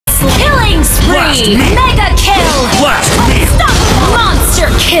last spree! meal! Mega kill! Last meal! Unstoppable! Monster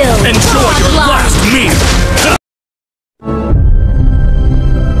kill! Enjoy your Godlike. last meal!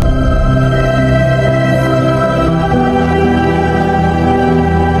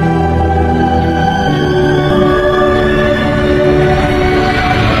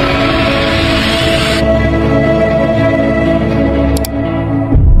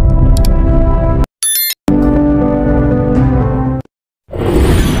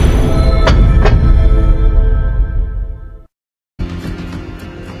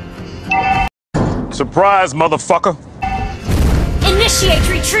 Surprise, motherfucker! Initiate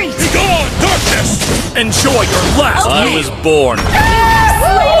retreat! Be gone, darkness! Enjoy your last meal! I was born.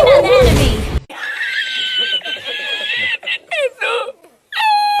 Slain an enemy!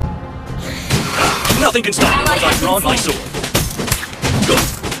 Nothing can stop me once I've drawn my sword. Go.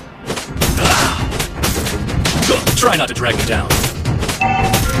 Go. Try not to drag me down.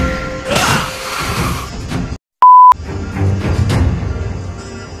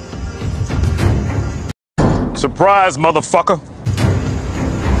 Surprise, motherfucker!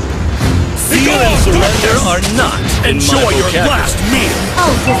 Fear and surrender are not. Enjoy your last meal.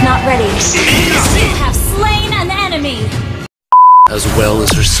 Ult is not ready. You have slain an enemy. As well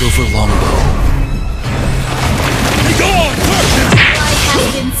as her silver longbow. Be gone, darkness! I have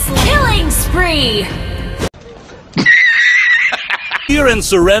been slain. Killing spree. Fear and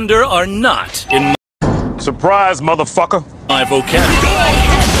surrender are not in my... Surprise, motherfucker! My vocabulary. I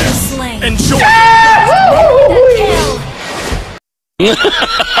have been slain. Enjoy. Kill.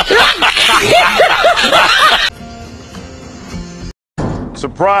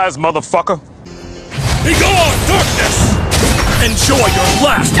 Surprise, motherfucker! Be gone, darkness! Enjoy your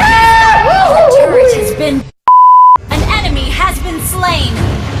last. Turret has been. An enemy has been slain.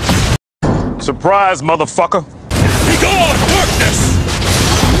 Surprise, motherfucker! Be gone, darkness!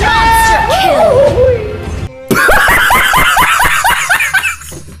 Monster kill.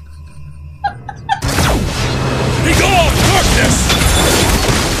 Be gone, darkness!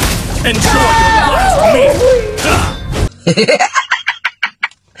 Enjoy your last meal!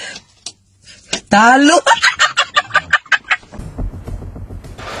 Talo!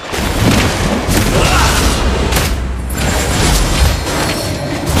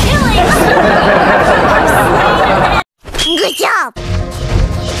 Good job.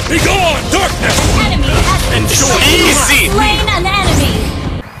 Be gone, darkness! Enemy has been Enjoy slain. Slain an enemy.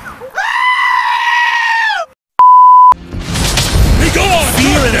 Be gone,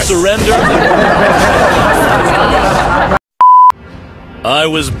 fear and surrender. I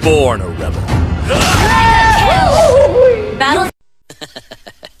was born a rebel. Battle.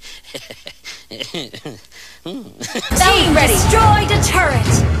 Team ready. Destroyed a turret.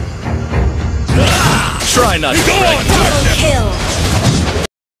 Try not to drag me. Double kill.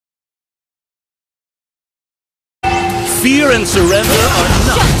 Fear and surrender are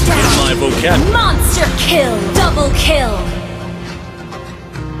not in my vocabulary. Monster kill. Double kill.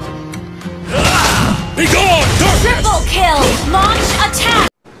 Be gone, darkness! Triple kill. Launch attack.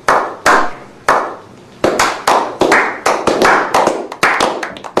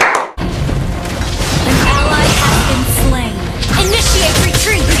 An ally has been slain. Initiate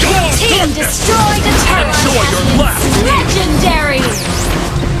retreat. Your team destroyed a turret. Enjoy your last. Legendary.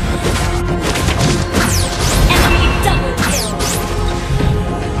 Enemy double kill.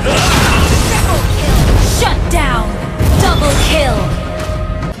 Triple kill. Shut down. Double kill.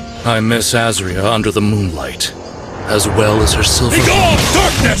 I miss Azria under the moonlight, as well as her silver. Be gone,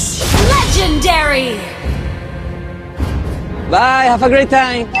 darkness! Legendary. Bye, have a great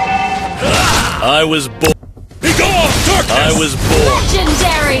time! I was born. Be gone, darkness! I was born.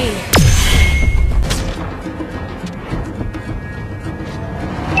 Legendary.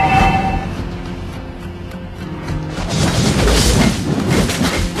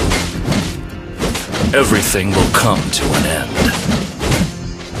 Everything will come to an end.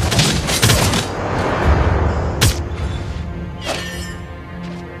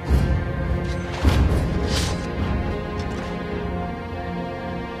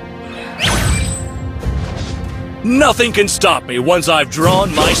 Nothing can stop me once I've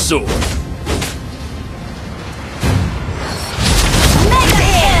drawn my sword.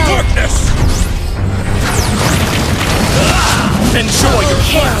 Darkness! Enjoy your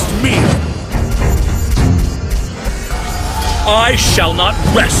last meal! I shall not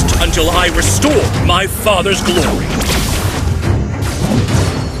rest until I restore my father's glory.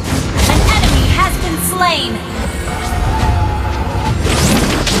 An enemy has been slain.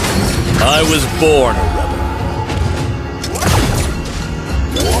 I was born a rebel.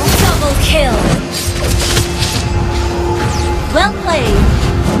 Double kill. Well played.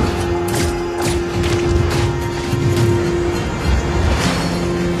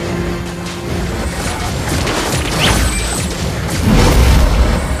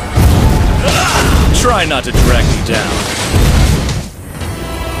 Try not to drag me down.